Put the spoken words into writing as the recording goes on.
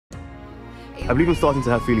I believe I'm starting to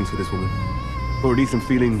have feelings for this woman. Or at least I'm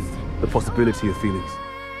feeling the possibility of feelings,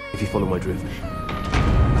 if you follow my drift.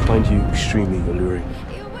 I find you extremely alluring,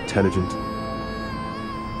 intelligent,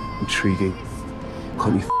 intriguing.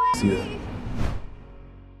 Can't you see that?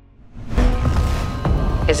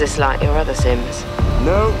 Is this like your other Sims?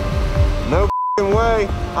 No. No way.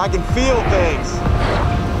 I can feel things.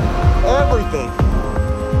 Everything.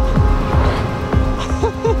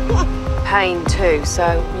 Pain too,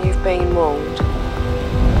 so you've been mauled.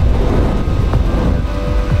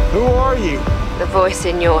 Who are you? The voice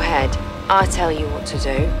in your head. I tell you what to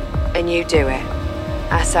do, and you do it.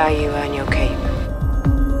 That's how you earn your keep.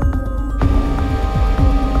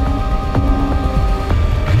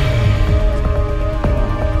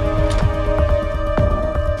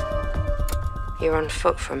 You're on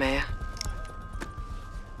foot from here.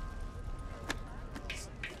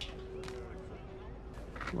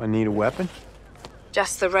 I need a weapon?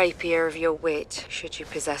 Just the rapier of your wit, should you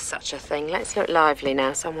possess such a thing. Let's look lively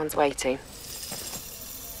now, someone's waiting.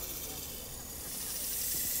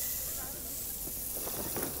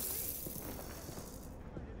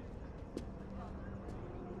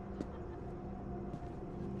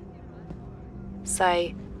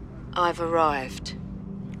 Say, I've arrived.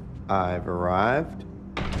 I've arrived.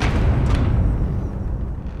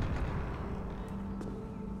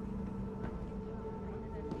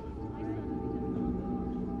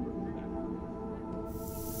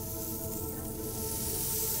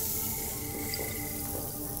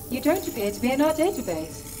 You don't appear to be in our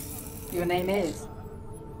database. Your name is?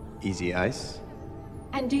 Easy Ice.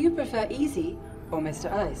 And do you prefer Easy or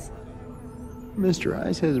Mr. Ice? Mr.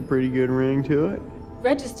 Ice has a pretty good ring to it.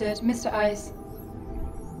 Registered, Mr. Ice.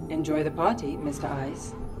 Enjoy the party, Mr.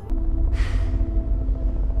 Ice.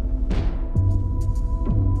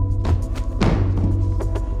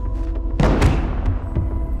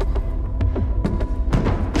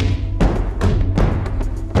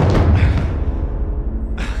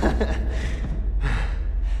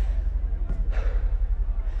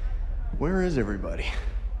 Where is everybody?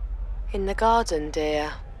 In the garden,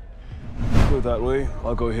 dear. Go that way,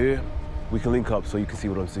 I'll go here. We can link up so you can see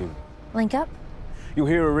what I'm seeing. Link up? You'll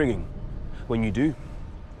hear a ringing. When you do,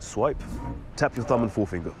 swipe. Tap your thumb and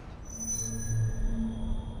forefinger.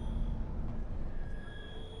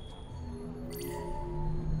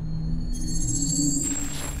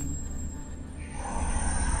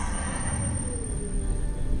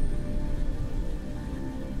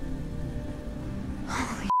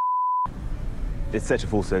 It's set to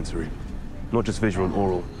full sensory, not just visual and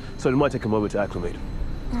oral, so it might take a moment to acclimate.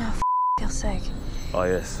 Oh, I feel sick. Ah,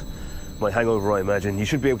 yes. My hangover, I imagine. You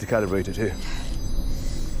should be able to calibrate it, too.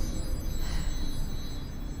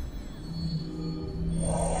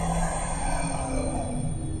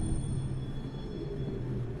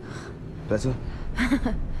 Better?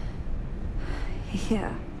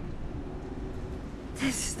 Yeah.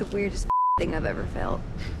 This is the weirdest thing I've ever felt.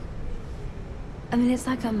 I mean, it's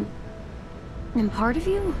like I'm part of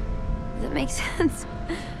you? Does that make sense?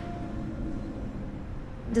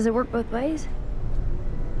 Does it work both ways?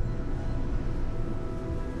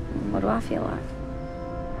 What do I feel like?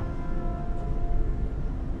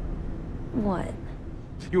 What?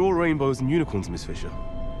 You're all rainbows and unicorns, Miss Fisher.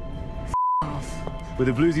 Off. With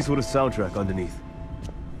a bluesy sort of soundtrack underneath.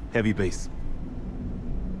 Heavy bass.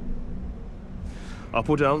 Up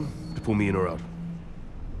or down to pull me in or out.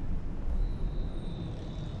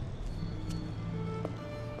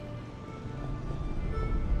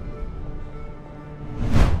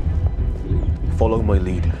 Follow my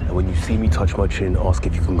lead, and when you see me touch my chin, ask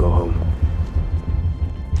if you can go home.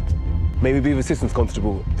 May we be of assistance,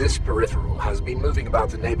 Constable? This Peripheral has been moving about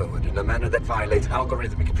the neighborhood in a manner that violates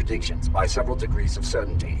algorithmic predictions by several degrees of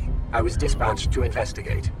certainty. I was dispatched to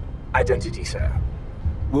investigate. Identity, sir.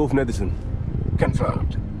 Wilf Netherton.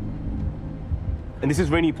 Confirmed. And this is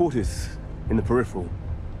Rainey Portis, in the Peripheral.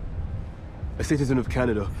 A citizen of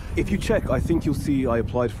Canada. If you check, I think you'll see I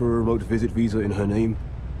applied for a remote visit visa in her name.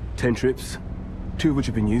 10 trips. 2 of which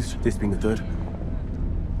have been used, this being the 3rd.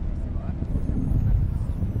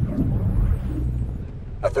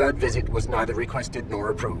 A 3rd visit was neither requested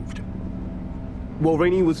nor approved. Well,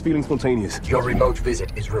 Rainey was feeling spontaneous. Your remote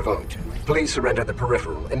visit is revoked. Please surrender the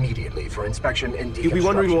Peripheral immediately for inspection and deconstruction. You'll be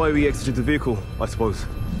wondering why we exited the vehicle, I suppose.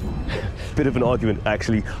 Bit of an argument,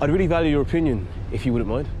 actually. I'd really value your opinion, if you wouldn't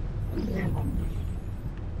mind.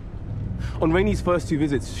 On Rainey's first 2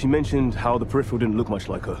 visits, she mentioned how the Peripheral didn't look much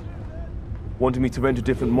like her. Wanted me to rent a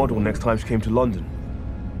different model next time she came to London.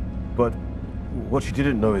 But what she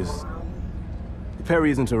didn't know is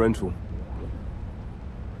Perry isn't a rental.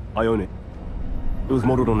 I own it. It was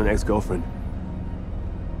modeled on an ex-girlfriend.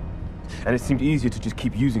 And it seemed easier to just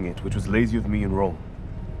keep using it, which was lazy of me and wrong.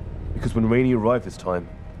 Because when Rainey arrived this time,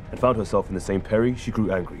 and found herself in the same Perry, she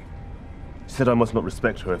grew angry. She said I must not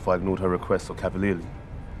respect her if I ignored her requests so cavalierly.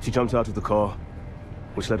 She jumped out of the car,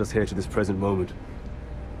 which led us here to this present moment.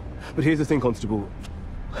 But here's the thing, Constable.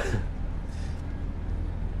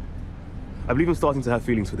 I believe I'm starting to have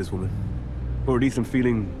feelings for this woman. Or at least I'm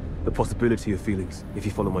feeling the possibility of feelings, if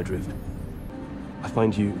you follow my drift. I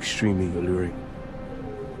find you extremely alluring.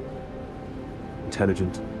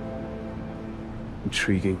 Intelligent.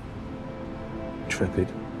 Intriguing. Intrepid.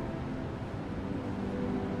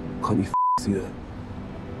 Can't you see that?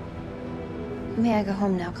 May I go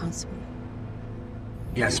home now, Constable?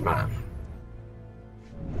 Yes, ma'am.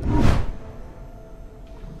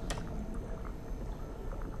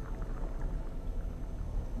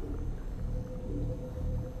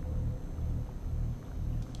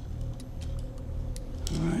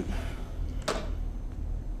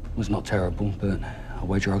 Was not terrible, but I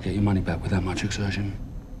wager I'll get your money back with that much exertion.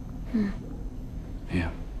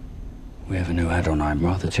 Yeah. We have a new add-on I'm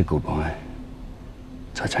rather tickled by.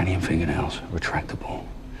 Titanium fingernails, retractable.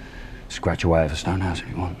 Scratch away at a stone house if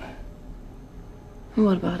you want.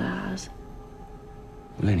 What about eyes?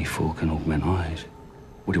 Well, any fool can augment eyes.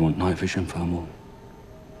 What do you want, night vision, thermal?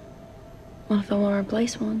 What if I want to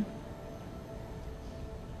replace one?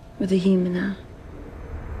 With a human eye?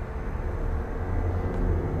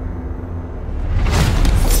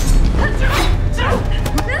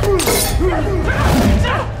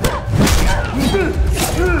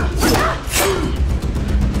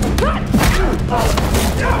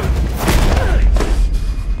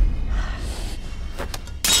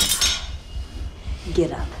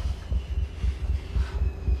 Get up.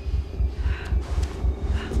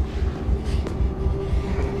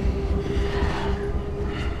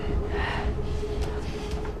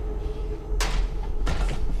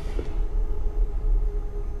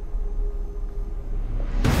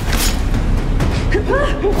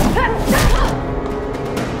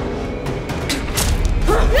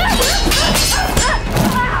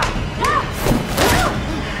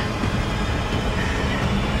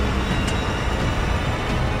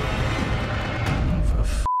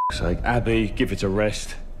 Abby, give it a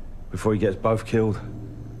rest before he gets both killed.